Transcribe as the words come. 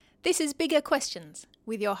This is Bigger Questions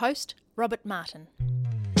with your host, Robert Martin.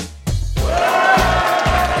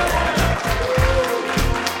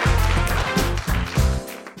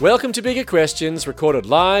 Welcome to Bigger Questions, recorded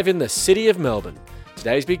live in the city of Melbourne.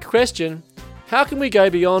 Today's big question: how can we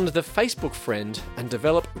go beyond the Facebook friend and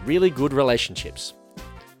develop really good relationships?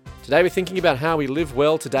 Today we're thinking about how we live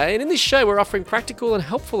well today, and in this show we're offering practical and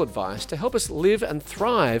helpful advice to help us live and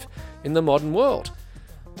thrive in the modern world.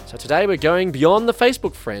 So today we're going beyond the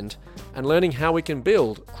Facebook friend and learning how we can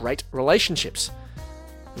build great relationships.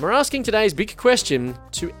 And we're asking today's big question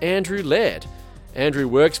to Andrew Laird. Andrew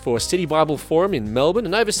works for City Bible Forum in Melbourne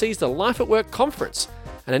and oversees the Life at Work Conference,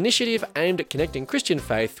 an initiative aimed at connecting Christian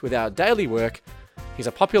faith with our daily work. He's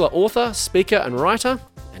a popular author, speaker and writer,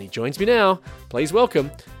 and he joins me now. Please welcome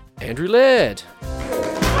Andrew Laird.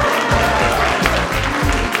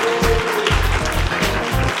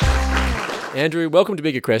 Andrew, welcome to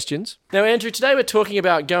Bigger Questions. Now, Andrew, today we're talking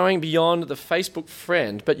about going beyond the Facebook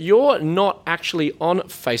friend, but you're not actually on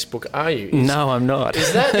Facebook, are you? No, I'm not.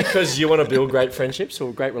 Is that because you want to build great friendships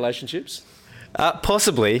or great relationships?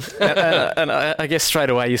 Possibly. and I guess straight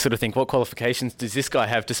away you sort of think, what qualifications does this guy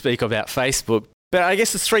have to speak about Facebook? But I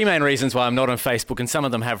guess there's three main reasons why I'm not on Facebook, and some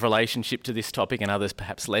of them have relationship to this topic and others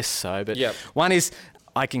perhaps less so. But One is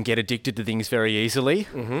I can get addicted to things very easily,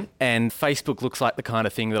 and Facebook looks like the kind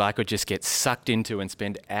of thing that I could just get sucked into and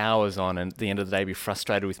spend hours on and at the end of the day be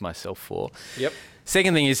frustrated with myself for.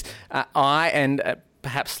 Second thing is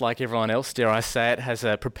perhaps like everyone else, dare I say it, has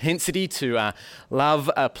a propensity to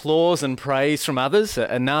love applause and praise from others,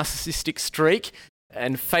 a narcissistic streak.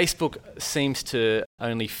 And Facebook seems to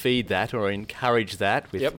only feed that or encourage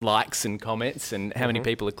that with likes and comments and how many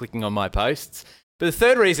people are clicking on my posts. But the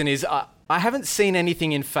third reason is I haven't seen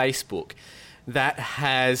anything in Facebook that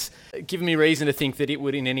has given me reason to think that it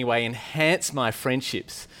would in any way enhance my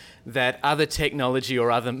friendships, that other technology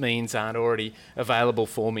or other means aren't already available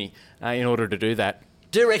for me in order to do that.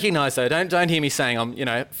 Do recognise though, don't hear me saying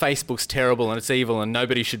Facebook's terrible and it's evil and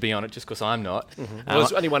nobody should be on it just because I'm not. Well,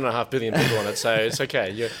 there's only 1.5 billion people on it, so it's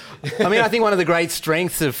okay. I think one of the great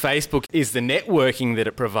strengths of Facebook is the networking that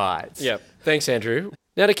it provides. Yeah, thanks, Andrew.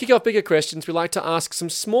 Now, to kick off Bigger Questions, we like to ask some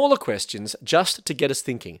smaller questions just to get us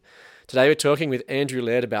thinking. Today we're talking with Andrew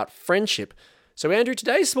Laird about friendship. So, Andrew,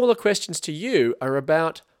 today's smaller questions to you are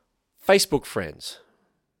about Facebook friends.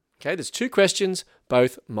 Okay, there's two questions,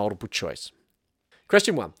 both multiple choice.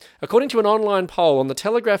 Question 1. According to an online poll on the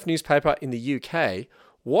Telegraph newspaper in the UK,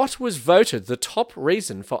 what was voted the top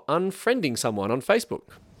reason for unfriending someone on Facebook?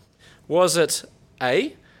 Was it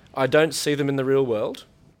A, I don't see them in the real world?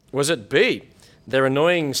 Was it B, their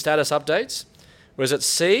annoying status updates? Was it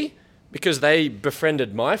C, because they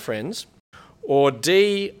befriended my friends? Or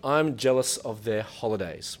D, I'm jealous of their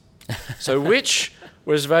holidays? So which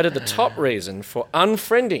was voted the top reason for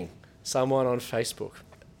unfriending someone on Facebook?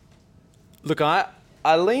 Look, I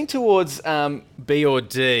lean towards B or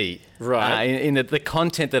D, right? In the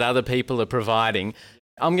content that other people are providing.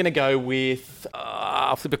 I'm going to go with,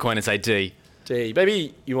 I'll flip a coin and say D. D.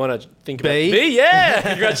 Maybe you want to think B? about B? Yeah,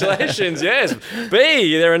 congratulations, yes.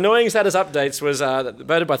 B, their annoying status updates was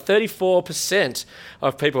voted by 34%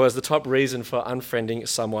 of people as the top reason for unfriending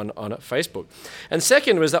someone on Facebook. And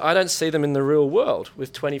second was that I don't see them in the real world,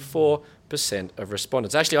 with 24% of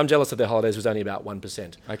respondents. Actually, I'm jealous of their holidays was only about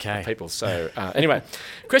 1% of people. So anyway,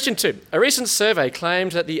 question 2. A recent survey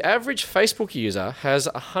claimed that the average Facebook user has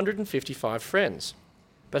 155 friends.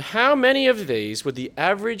 But how many of these would the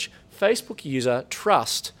average Facebook user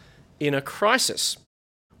trust in a crisis?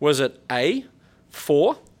 Was it A,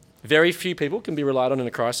 4, very few people can be relied on in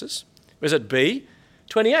a crisis? Was it B,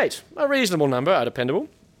 28, a reasonable number, are dependable?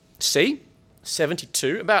 C,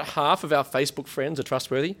 72, about half of our Facebook friends are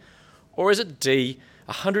trustworthy? Or is it D,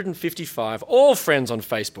 155, all friends on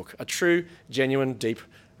Facebook are true, genuine, deep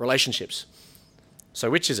relationships? So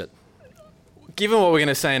which is it? Given what we're going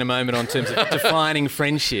to say in a moment on terms of defining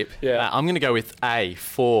friendship, I'm going to go with A,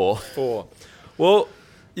 4. 4. Well,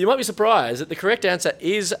 you might be surprised that the correct answer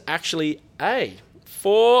is actually A.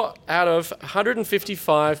 4 out of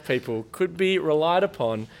 155 people could be relied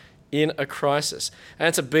upon in a crisis.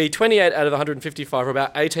 Answer B, 28 out of 155, or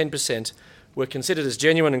about 18%, were considered as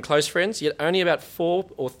genuine and close friends, yet only about 4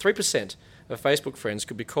 or 3% of Facebook friends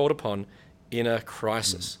could be called upon in a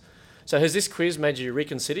crisis. So has this quiz made you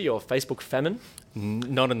reconsider your Facebook famine?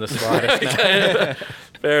 Not in the slightest. Okay.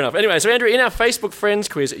 Fair enough. Anyway, so Andrew, in our Facebook friends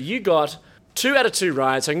quiz, you got 2 out of 2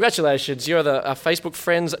 right. So congratulations. You're the Facebook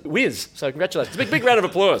friends whiz. So congratulations. Big round of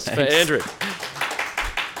applause for Andrew.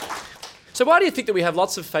 So why do you think that we have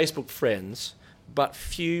lots of Facebook friends but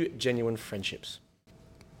few genuine friendships?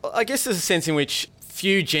 I guess there's a sense in which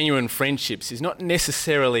few genuine friendships is not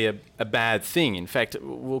necessarily a bad thing. In fact,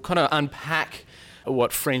 we'll kind of unpack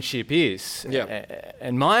what friendship is. Yeah.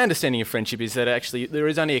 And my understanding of friendship is that actually there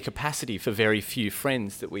is only a capacity for very few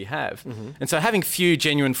friends that we have. And so having few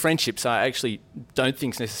genuine friendships I actually don't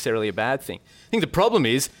think is necessarily a bad thing. I think the problem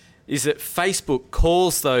is that Facebook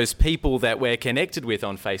calls those people that we're connected with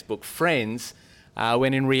on Facebook friends,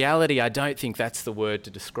 when in reality I don't think that's the word to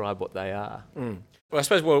describe what they are. Well, I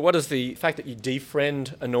suppose, what is the fact that you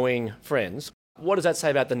defriend annoying friends, what does that say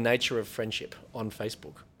about the nature of friendship on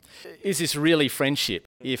Facebook? Is this really friendship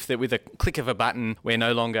if that with a click of a button we're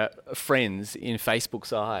no longer friends in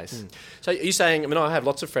Facebook's eyes? So are you saying, I mean, I have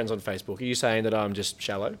lots of friends on Facebook. Are you saying that I'm just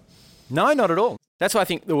shallow? No, not at all. That's why I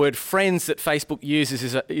think the word friends that Facebook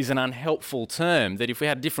uses is an unhelpful term, that if we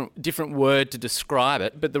had a different word to describe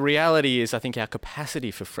it, but the reality is I think our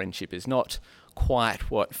capacity for friendship is not quite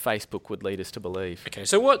what Facebook would lead us to believe. Okay,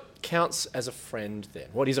 so what counts as a friend then?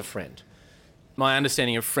 What is a friend? My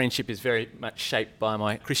understanding of friendship is very much shaped by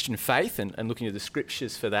my Christian faith and looking at the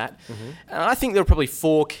scriptures for that. And I think there are probably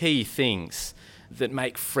 4 key things that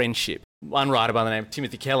make friendship. One writer by the name of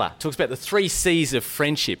Timothy Keller talks about the 3 C's of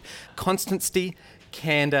friendship: constancy,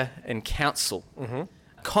 candour and counsel.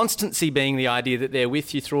 Constancy being the idea that they're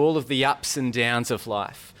with you through all of the ups and downs of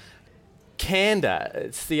life. Candour,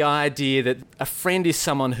 it's the idea that a friend is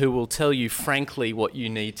someone who will tell you frankly what you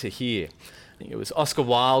need to hear. I think it was Oscar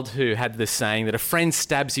Wilde who had this saying that a friend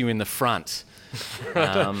stabs you in the front.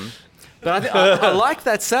 But I like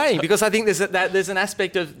that saying because I think there's an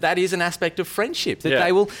aspect of that is an aspect of friendship that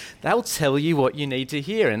they will tell you what you need to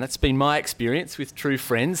hear, and that's been my experience with true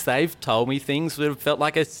friends. They've told me things that have felt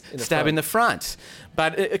like a stab in the front,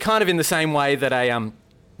 but kind of in the same way that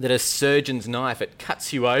a surgeon's knife, it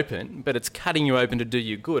cuts you open, but it's cutting you open to do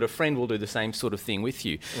you good. A friend will do the same sort of thing with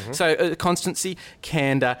you. So constancy,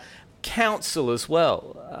 candour, counsel as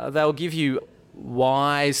well. They'll give you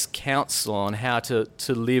wise counsel on how to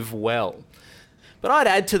live well. But I'd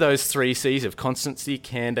add to those 3 C's of constancy,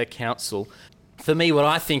 candour, counsel, for me what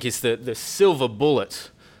I think is the silver bullet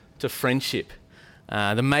to friendship,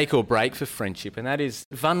 the make or break for friendship, and that is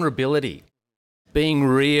vulnerability. Being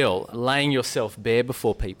real, laying yourself bare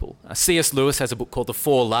before people. C.S. Lewis has a book called The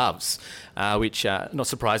 4 Loves, which, not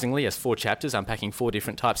surprisingly, has 4 chapters unpacking 4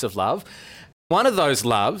 different types of love. One of those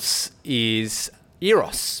loves is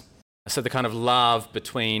eros, so the kind of love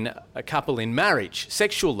between a couple in marriage,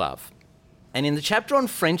 sexual love. And in the chapter on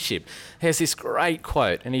friendship, there's this great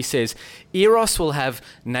quote, and he says, "Eros will have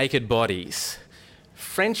naked bodies.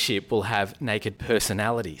 Friendship will have naked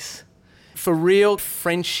personalities." For real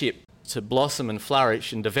friendship to blossom and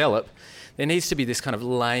flourish and develop, there needs to be this kind of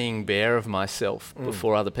laying bare of myself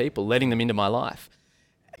before other people, letting them into my life.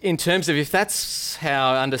 In terms of if that's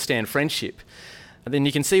how I understand friendship, then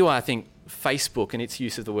you can see why I think Facebook and its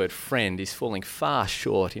use of the word friend is falling far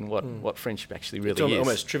short in what friendship actually really is.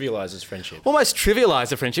 Almost trivialises friendship. Almost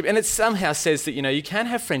trivialises a friendship, and it somehow says that, you can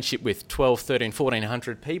have friendship with 12, 13,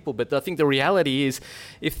 1,400 people, but I think the reality is,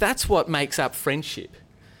 if that's what makes up friendship,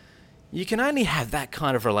 you can only have that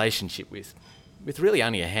kind of relationship with really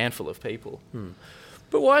only a handful of people.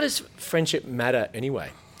 But why does friendship matter anyway?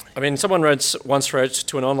 I mean, someone once wrote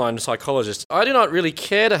to an online psychologist, "I do not really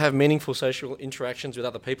care to have meaningful social interactions with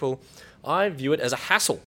other people. I view it as a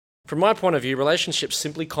hassle. From my point of view, relationships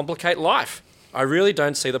simply complicate life. I really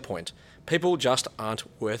don't see the point. People just aren't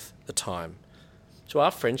worth the time." So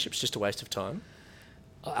are friendships just a waste of time?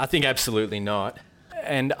 I think absolutely not.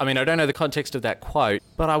 And I mean, I don't know the context of that quote,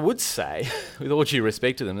 but I would say, with all due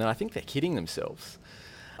respect to them, that I think they're kidding themselves.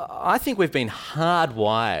 I think we've been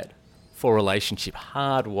hardwired for relationship,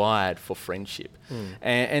 hardwired for friendship.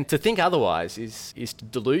 And to think otherwise is to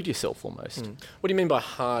delude yourself almost. What do you mean by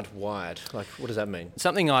hardwired? Like, what does that mean?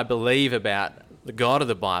 Something I believe about the God of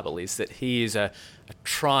the Bible is that he is a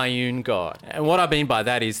triune God. And what I mean by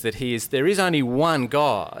that is that there is only one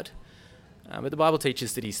God, but the Bible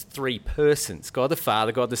teaches that he's 3 persons: God the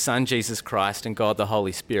Father, God the Son, Jesus Christ, and God the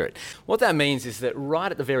Holy Spirit. What that means is that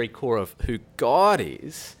right at the very core of who God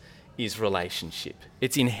is relationship.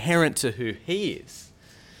 It's inherent to who he is.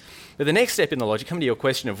 But the next step in the logic, coming to your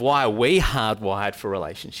question of why are we hardwired for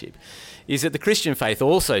relationship, is that the Christian faith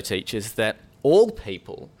also teaches that all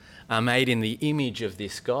people are made in the image of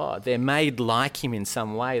this God. They're made like him in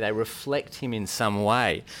some way. They reflect him in some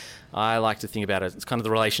way. I like to think about it as kind of the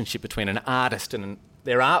relationship between an artist and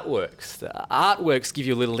their artworks. The artworks give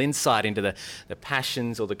you a little insight into the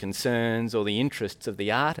passions or the concerns or the interests of the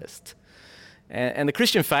artist. And the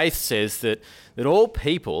Christian faith says that all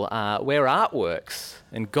people we're artworks,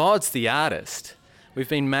 and God's the artist. We've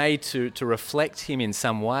been made to reflect him in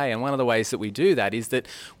some way, and one of the ways that we do that is that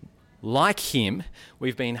like him,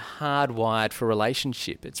 we've been hardwired for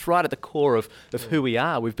relationship. It's right at the core of who we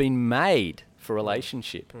are. We've been made for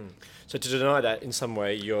relationship. So to deny that in some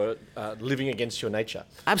way, you're living against your nature.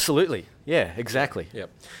 Absolutely. Yeah, exactly. Yep.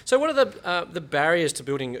 So what are the barriers to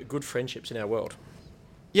building good friendships in our world?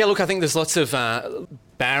 Yeah, look, I think there's lots of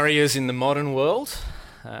barriers in the modern world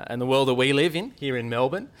and the world that we live in here in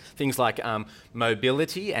Melbourne. Things like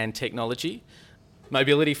mobility and technology.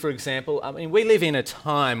 Mobility, for example, I mean, we live in a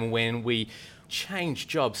time when we change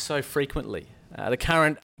jobs so frequently. The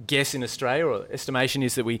current guess in Australia, or estimation,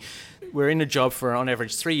 is that we're in a job for, on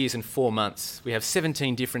average, 3 years and 4 months. We have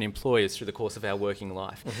 17 different employers through the course of our working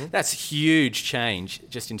life. That's huge change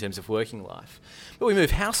just in terms of working life. But we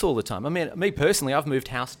move house all the time. I mean, me personally, I've moved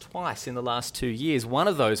house twice in the last 2 years. One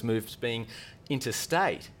of those moves being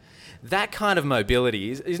interstate. That kind of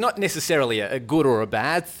mobility is not necessarily a good or a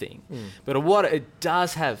bad thing, but what it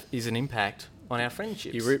does have is an impact on our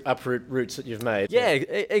friendships. You uproot roots that you've made. Yeah,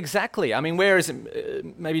 exactly. I mean, whereas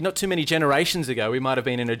maybe not too many generations ago, we might have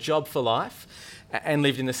been in a job for life and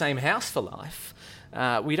lived in the same house for life,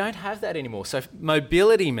 we don't have that anymore. So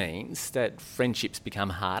mobility means that friendships become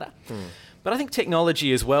harder. But I think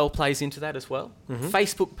technology as well plays into that as well.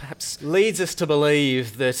 Facebook perhaps leads us to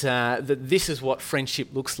believe that that this is what friendship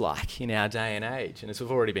looks like in our day and age. And as we've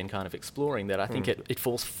already been kind of exploring that, I think it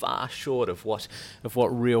falls far short of what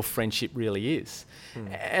real friendship really is.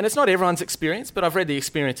 And it's not everyone's experience, but I've read the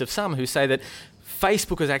experience of some who say that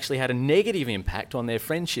Facebook has actually had a negative impact on their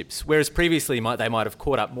friendships, whereas previously they might have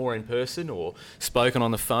caught up more in person or spoken on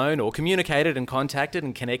the phone or communicated and contacted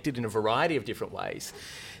and connected in a variety of different ways.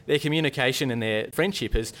 Their communication and their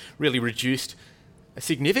friendship has really reduced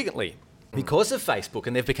significantly because of Facebook,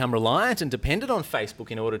 and they've become reliant and dependent on Facebook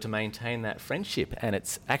in order to maintain that friendship, and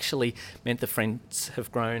it's actually meant the friends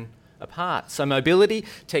have grown apart. So mobility,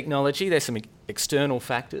 technology, there's some external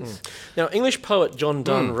factors. Now, English poet John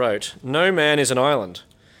Donne wrote, "No man is an island."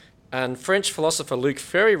 And French philosopher Luc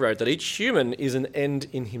Ferry wrote that each human is an end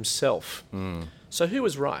in himself. So who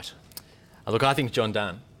was right? Look, I think John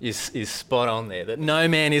Donne is spot on there, that no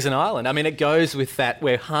man is an island. I mean, it goes with that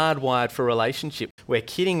we're hardwired for relationship. We're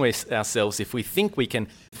kidding ourselves if we think we can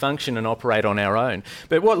function and operate on our own.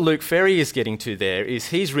 But what Luc Ferry is getting to there is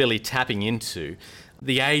he's really tapping into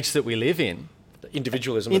the age that we live in.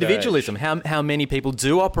 Individualism. How many people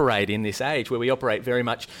do operate in this age where we operate very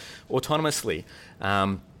much autonomously.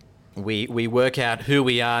 We work out who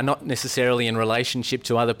we are, not necessarily in relationship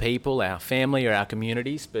to other people, our family or our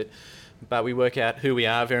communities, but we work out who we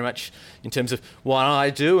are very much in terms of what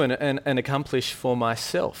I do and accomplish for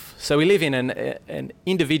myself. So we live in an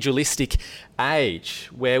individualistic age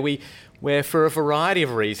where for a variety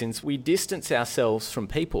of reasons we distance ourselves from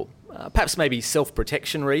people. Perhaps maybe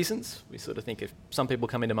self-protection reasons. We sort of think if some people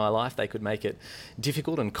come into my life, they could make it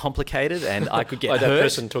difficult and complicated, and I could get like hurt. That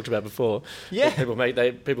person talked about before. Yeah,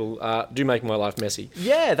 people do make my life messy.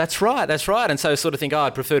 Yeah, that's right. And so I sort of think,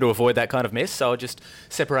 I'd prefer to avoid that kind of mess, so I'll just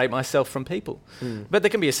separate myself from people. But there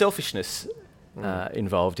can be a selfishness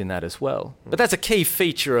involved in that as well. But that's a key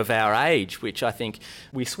feature of our age, which I think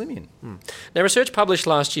we swim in. Now, research published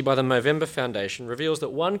last year by the Movember Foundation reveals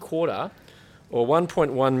that 1/4, or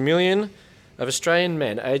 1.1 million, of Australian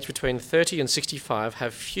men aged between 30 and 65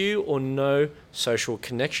 have few or no social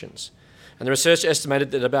connections. And the research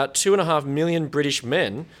estimated that about 2.5 million British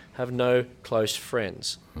men have no close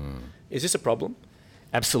friends. Is this a problem?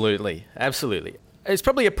 Absolutely. It's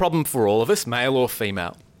probably a problem for all of us, male or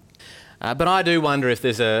female. But I do wonder if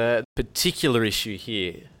there's a particular issue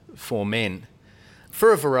here for men,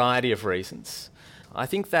 for a variety of reasons. I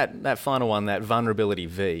think that final one, that vulnerability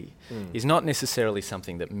V, is not necessarily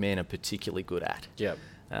something that men are particularly good at. Yeah.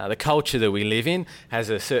 The culture that we live in has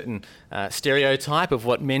a certain stereotype of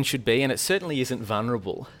what men should be, and it certainly isn't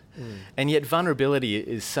vulnerable. And yet vulnerability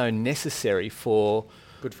is so necessary for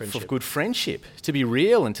good friendship, to be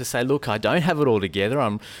real and to say, look, I don't have it all together.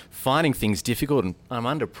 I'm finding things difficult and I'm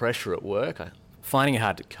under pressure at work. I'm finding it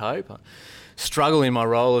hard to cope. I struggle in my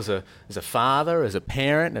role as a father, as a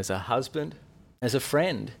parent, as a husband, as a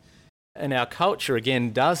friend. And our culture,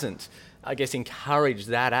 again, doesn't, I guess, encourage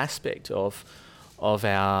that aspect of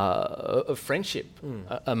friendship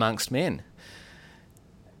amongst men.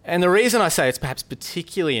 And the reason I say it's perhaps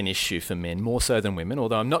particularly an issue for men, more so than women,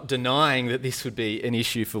 although I'm not denying that this would be an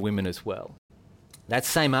issue for women as well. That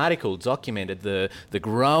same article documented the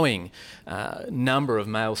growing number of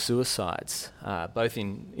male suicides, both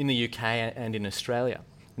in the UK and in Australia.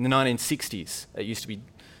 In the 1960s, it used to be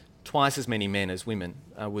twice as many men as women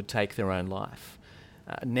would take their own life.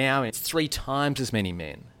 Now it's 3 times as many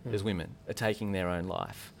men as women are taking their own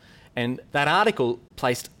life. And that article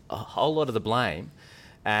placed a whole lot of the blame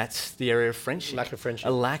at the area of friendship. Lack of friendship.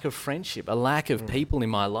 A lack of friendship, a lack of people in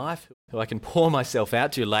my life who I can pour myself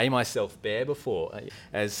out to, lay myself bare before,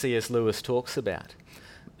 as C.S. Lewis talks about.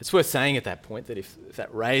 It's worth saying at that point that if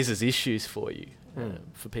that raises issues for you,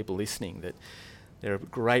 for people listening, that there are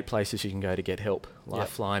great places you can go to get help,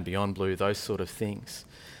 Lifeline, Beyond Blue, those sort of things,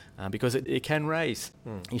 because it can raise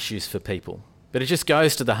issues for people. But it just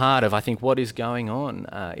goes to the heart of, I think, what is going on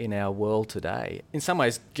in our world today. In some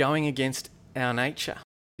ways, going against our nature.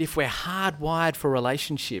 If we're hardwired for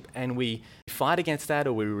relationship and we fight against that,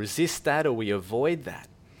 or we resist that, or we avoid that,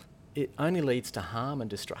 it only leads to harm and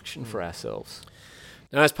destruction for ourselves.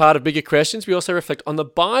 Now, as part of Bigger Questions, we also reflect on the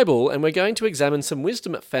Bible, and we're going to examine some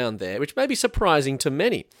wisdom found there, which may be surprising to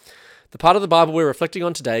many. The part of the Bible we're reflecting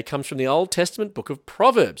on today comes from the Old Testament book of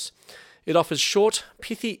Proverbs. It offers short,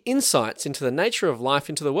 pithy insights into the nature of life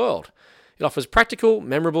into the world. It offers practical,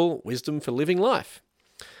 memorable wisdom for living life.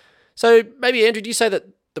 So maybe, Andrew, do you say that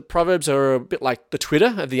the Proverbs are a bit like the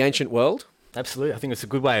Twitter of the ancient world? Absolutely. I think it's a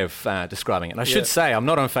good way of describing it. And I should say, I'm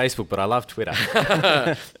not on Facebook, but I love Twitter.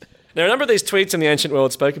 Now, a number of these tweets in the ancient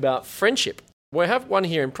world spoke about friendship. We have one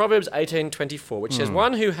here in Proverbs 18:24, which says,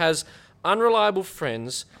 "One who has unreliable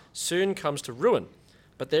friends soon comes to ruin,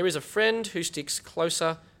 but there is a friend who sticks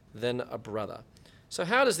closer than a brother." So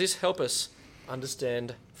how does this help us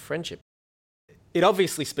understand friendship? It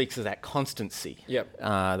obviously speaks of that constancy Yep.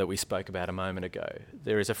 that we spoke about a moment ago.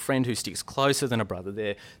 There is a friend who sticks closer than a brother.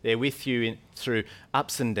 They're with you through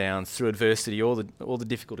ups and downs, through adversity, all the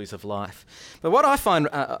difficulties of life. But what I find,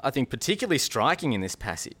 I think, particularly striking in this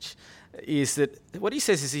passage is that what he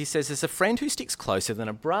says there's a friend who sticks closer than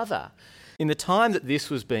a brother. In the time that this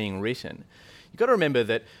was being written, you've got to remember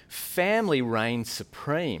that family reigned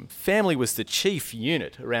supreme. Family was the chief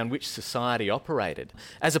unit around which society operated,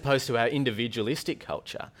 as opposed to our individualistic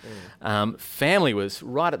culture. Family was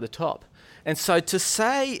right at the top. And so to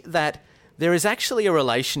say that there is actually a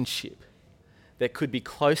relationship that could be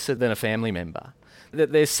closer than a family member,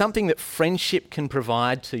 that there's something that friendship can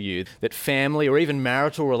provide to you that family or even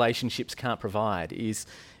marital relationships can't provide is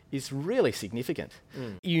really significant.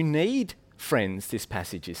 You need friends, this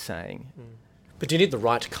passage is saying. But do you need the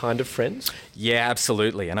right kind of friends? Yeah,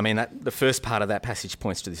 absolutely. And I mean, the first part of that passage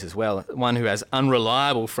points to this as well. One who has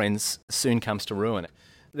unreliable friends soon comes to ruin.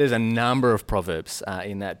 There's a number of proverbs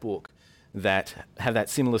in that book that have that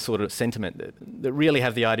similar sort of sentiment, that really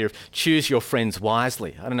have the idea of choose your friends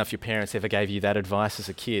wisely. I don't know if your parents ever gave you that advice as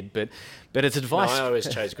a kid, but it's advice. No, I always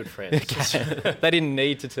chose good friends. They didn't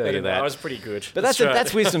need to tell you that. I was pretty good. But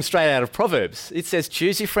that's wisdom straight out of Proverbs. It says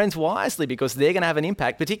choose your friends wisely because they're going to have an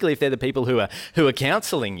impact, particularly if they're the people who are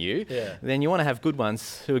counselling you. Yeah. Then you want to have good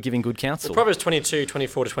ones who are giving good counsel. Well, Proverbs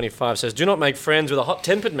 22:24-25 says, "Do not make friends with a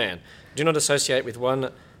hot-tempered man. Do not associate with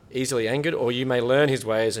one easily angered, or you may learn his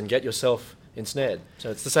ways and get yourself ensnared."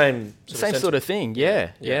 So it's the same sort of thing.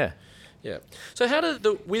 Yeah. So how does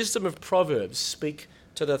the wisdom of Proverbs speak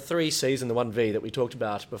to the 3 C's and the 1 V that we talked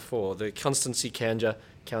about before, the constancy, candor,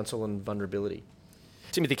 counsel and vulnerability?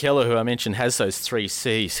 Timothy Keller, who I mentioned, has those 3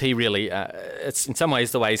 C's. He really, it's in some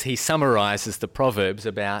ways the ways he summarises the Proverbs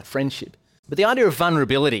about friendship. But the idea of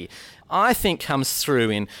vulnerability, I think, comes through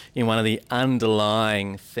in one of the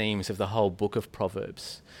underlying themes of the whole book of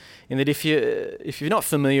Proverbs. In that if you're not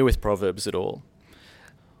familiar with Proverbs at all,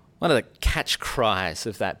 one of the catch cries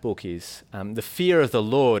of that book is, the fear of the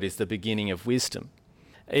Lord is the beginning of wisdom.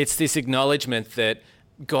 It's this acknowledgement that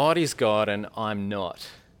God is God and I'm not.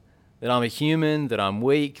 That I'm a human, that I'm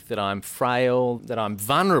weak, that I'm frail, that I'm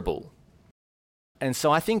vulnerable. And so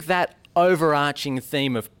I think that overarching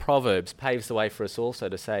theme of Proverbs paves the way for us also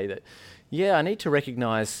to say that, yeah, I need to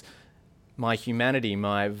recognise my humanity,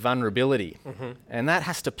 my vulnerability, and that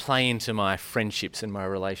has to play into my friendships and my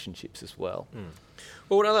relationships as well.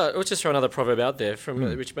 Well, let's just throw another proverb out there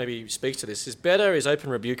which maybe speaks to this. Is better is open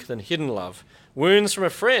rebuke than hidden love. Wounds from a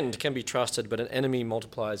friend can be trusted, but an enemy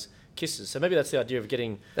multiplies kisses. So maybe that's the idea of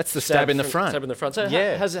getting... That's the stab in the front. Stab in the front. So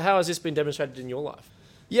yeah. How has this been demonstrated in your life?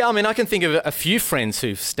 Yeah, I mean, I can think of a few friends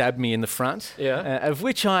who've stabbed me in the front, of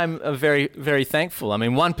which I'm very, very thankful. I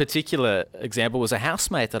mean, one particular example was a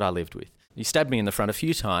housemate that I lived with. He stabbed me in the front a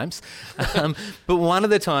few times, but one of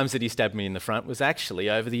the times that he stabbed me in the front was actually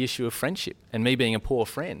over the issue of friendship and me being a poor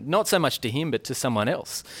friend. Not so much to him, but to someone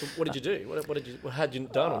else. So what did you do? What had you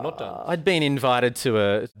done or not done? I'd been invited to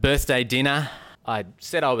a birthday dinner. I'd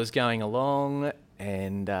said I was going along,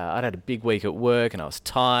 and I'd had a big week at work and I was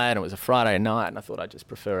tired, and it was a Friday night, and I thought I'd just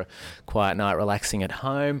prefer a quiet night relaxing at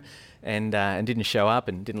home. and didn't show up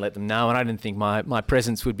and didn't let them know. And I didn't think my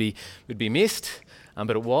presence would be missed,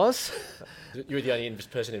 but it was. You were the only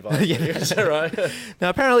person invited. Yeah. Is that right? Now,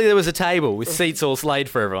 apparently there was a table with seats all slayed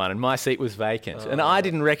for everyone, and my seat was vacant. And I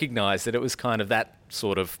didn't recognise that it was kind of that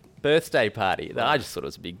sort of birthday party. I just thought it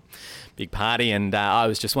was a big party, and I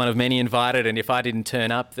was just one of many invited, and if I didn't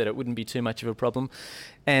turn up, that it wouldn't be too much of a problem.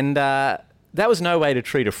 And that was no way to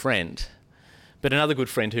treat a friend. But another good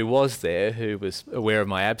friend who was there, who was aware of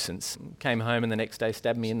my absence, came home and the next day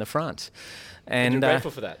stabbed me in the front. And you're grateful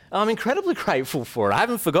for that? I'm incredibly grateful for it. I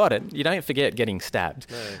haven't forgotten. You don't forget getting stabbed.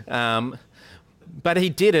 No. But he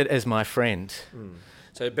did it as my friend.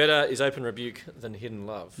 So better is open rebuke than hidden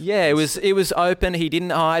love. Yeah, it was open. He didn't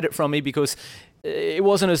hide it from me because it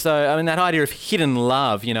wasn't as though, that idea of hidden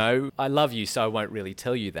love, I love you so I won't really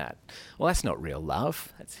tell you that. Well, that's not real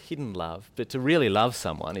love. That's hidden love. But to really love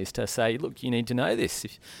someone is to say, look, you need to know this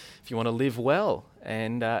if you want to live well.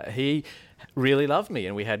 And he really loved me,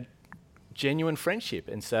 and we had genuine friendship,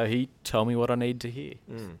 and so he told me what I needed to hear.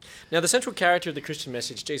 Now, the central character of the Christian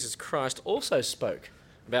message, Jesus Christ, also spoke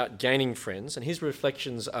about gaining friends, and his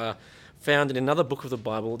reflections are found in another book of the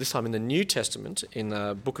Bible, this time in the New Testament, in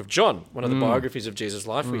the book of John, one of the biographies of Jesus'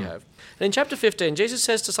 life we have. And in chapter 15, Jesus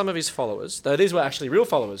says to some of his followers, though these were actually real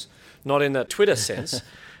followers, not in the Twitter sense,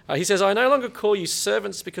 he says, I no longer call you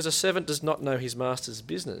servants because a servant does not know his master's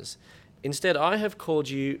business. Instead, I have called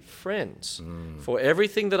you friends, for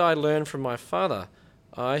everything that I learned from my Father,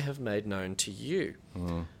 I have made known to you.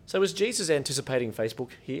 So was Jesus anticipating Facebook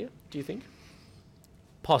here, do you think?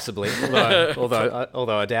 Possibly,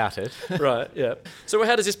 although I doubt it. Right, yeah. So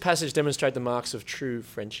how does this passage demonstrate the marks of true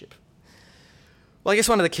friendship? Well, I guess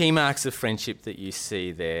one of the key marks of friendship that you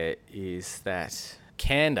see there is that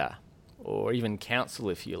candour, or even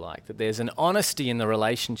counsel, if you like, that there's an honesty in the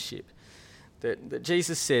relationship. That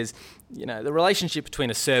Jesus says, the relationship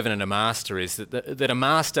between a servant and a master is that a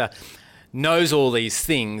master knows all these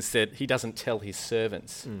things that he doesn't tell his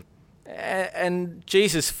servants. And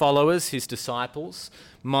Jesus' followers, his disciples,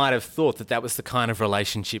 might have thought that was the kind of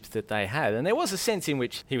relationship that they had. And there was a sense in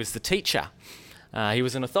which he was the teacher. He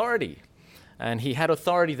was an authority. And he had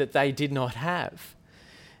authority that they did not have.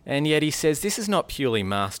 And yet he says, this is not purely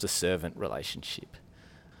master-servant relationship.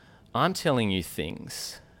 I'm telling you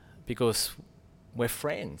things because we're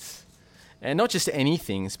friends. And not just any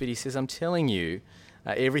things, but he says, I'm telling you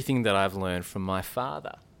everything that I've learned from my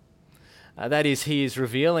Father. That is, he is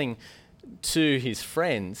revealing to his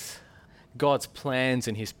friends God's plans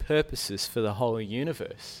and his purposes for the whole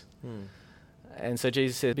universe. And so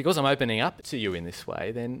Jesus said, because I'm opening up to you in this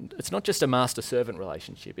way, then it's not just a master-servant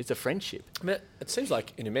relationship, it's a friendship. It seems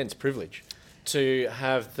like an immense privilege to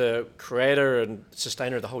have the creator and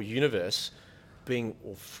sustainer of the whole universe being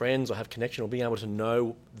friends or have connection or being able to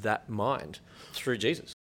know that mind through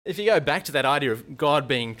Jesus. If you go back to that idea of God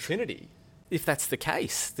being Trinity, if that's the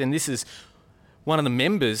case, then this is one of the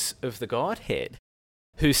members of the Godhead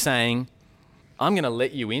who's saying, I'm going to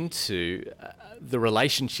let you into the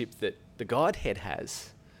relationship that the Godhead has.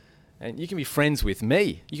 And you can be friends with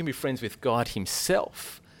me. You can be friends with God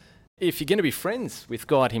himself. If you're going to be friends with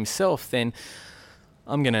God himself, then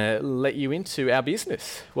I'm going to let you into our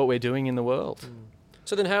business, what we're doing in the world.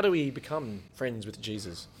 So then how do we become friends with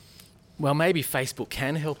Jesus? Well, maybe Facebook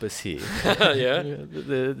can help us here.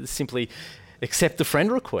 Yeah? Simply accept the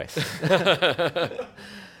friend request.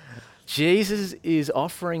 Jesus is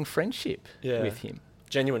offering friendship with him.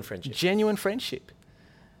 Genuine friendship. Genuine friendship.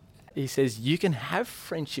 He says, you can have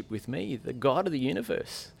friendship with me, the God of the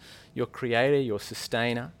universe, your creator, your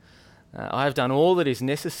sustainer. I have done all that is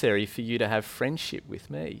necessary for you to have friendship with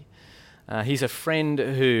me. He's a friend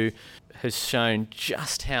who has shown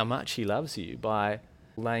just how much he loves you by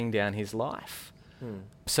laying down his life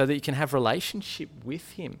so that you can have relationship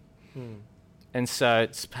with him. And so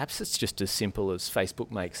perhaps it's just as simple as Facebook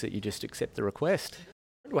makes it. You just accept the request.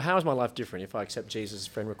 Well, how is my life different if I accept Jesus'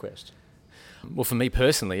 friend request? Well, for me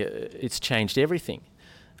personally, it's changed everything.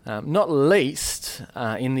 Not least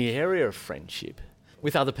in the area of friendship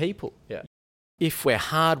with other people. Yeah. If we're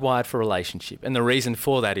hardwired for relationship, and the reason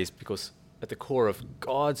for that is because at the core of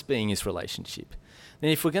God's being is relationship, then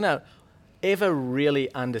if we're going to ever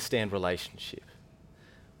really understand relationship,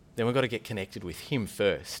 then we've got to get connected with him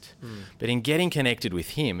first. But in getting connected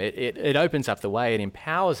with him, it opens up the way, it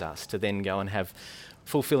empowers us to then go and have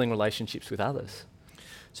fulfilling relationships with others.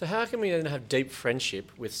 So how can we then have deep friendship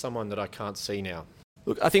with someone that I can't see now?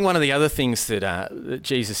 Look, I think one of the other things that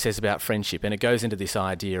Jesus says about friendship, and it goes into this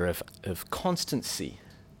idea of constancy,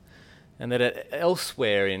 and that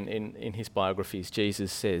elsewhere in his biographies,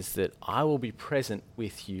 Jesus says that I will be present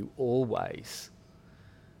with you always,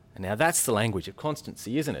 And now that's the language of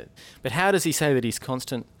constancy, isn't it? But how does he say that he's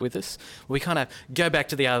constant with us? Well, we kind of go back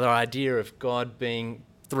to the other idea of God being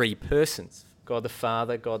three persons. God the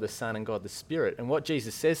Father, God the Son, and God the Spirit. And what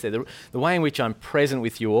Jesus says there, the way in which I'm present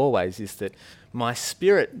with you always is that my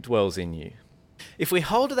Spirit dwells in you. If we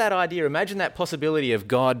hold to that idea, imagine that possibility of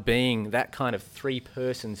God being that kind of three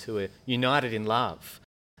persons who are united in love,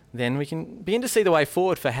 then we can begin to see the way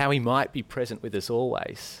forward for how he might be present with us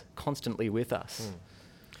always, constantly with us.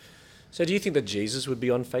 So do you think that Jesus would be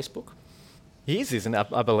on Facebook? He isn't it?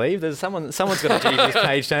 I believe. There's someone's got a Jesus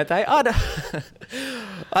page, don't they? I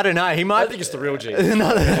don't know. He might. I think it's the real Jesus.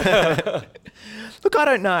 Look, I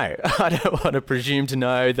don't know. I don't want to presume to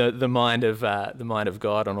know the mind of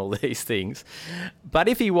God on all these things. But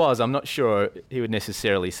if he was, I'm not sure he would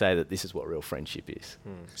necessarily say that this is what real friendship is.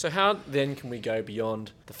 So how then can we go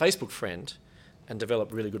beyond the Facebook friend and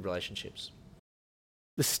develop really good relationships?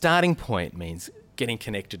 The starting point means getting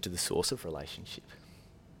connected to the source of relationship.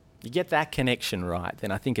 You get that connection right,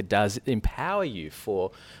 then I think it does empower you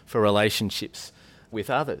for relationships with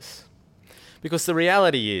others. Because the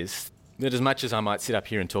reality is that as much as I might sit up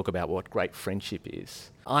here and talk about what great friendship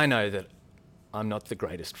is, I know that I'm not the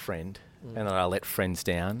greatest friend and that I let friends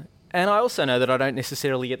down. And I also know that I don't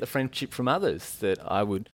necessarily get the friendship from others that I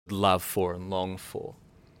would love for and long for.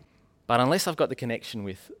 But unless I've got the connection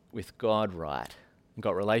with God right and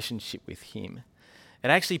got relationship with him, it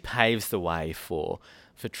actually paves the way for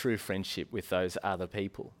true friendship with those other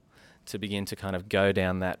people, to begin to kind of go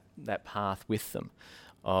down that path with them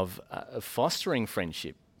of fostering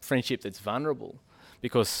friendship that's vulnerable,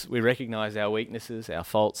 because we recognise our weaknesses, our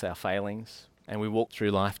faults, our failings, and we walk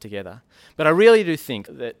through life together. But I really do think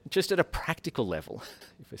that just at a practical level,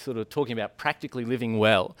 if we're sort of talking about practically living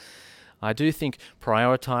well, I do think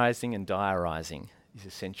prioritising and diarising is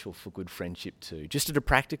essential for good friendship too, just at a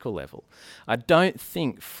practical level. I don't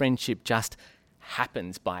think friendship just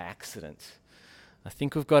happens by accident. I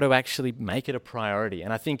think we've got to actually make it a priority.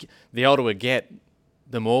 And I think the older we get,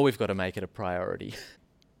 the more we've got to make it a priority.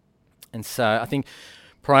 And so I think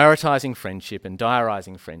prioritising friendship and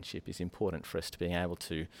diarising friendship is important for us to being able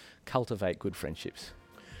to cultivate good friendships.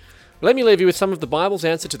 Let me leave you with some of the Bible's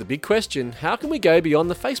answer to the big question, how can we go beyond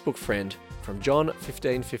the Facebook friend, from John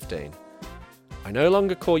 15:15. I no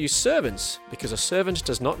longer call you servants, because a servant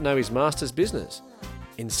does not know his master's business.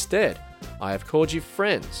 Instead, I have called you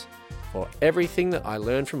friends, for everything that I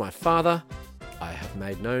learned from my Father, I have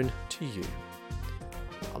made known to you.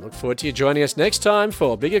 I look forward to you joining us next time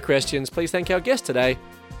for Bigger Questions. Please thank our guest today,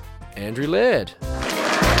 Andrew Laird.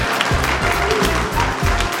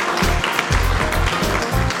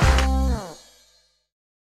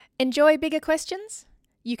 Enjoy Bigger Questions?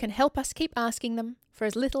 You can help us keep asking them for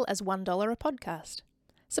as little as $1 a podcast.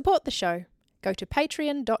 Support the show. Go to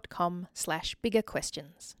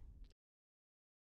patreon.com/biggerquestions.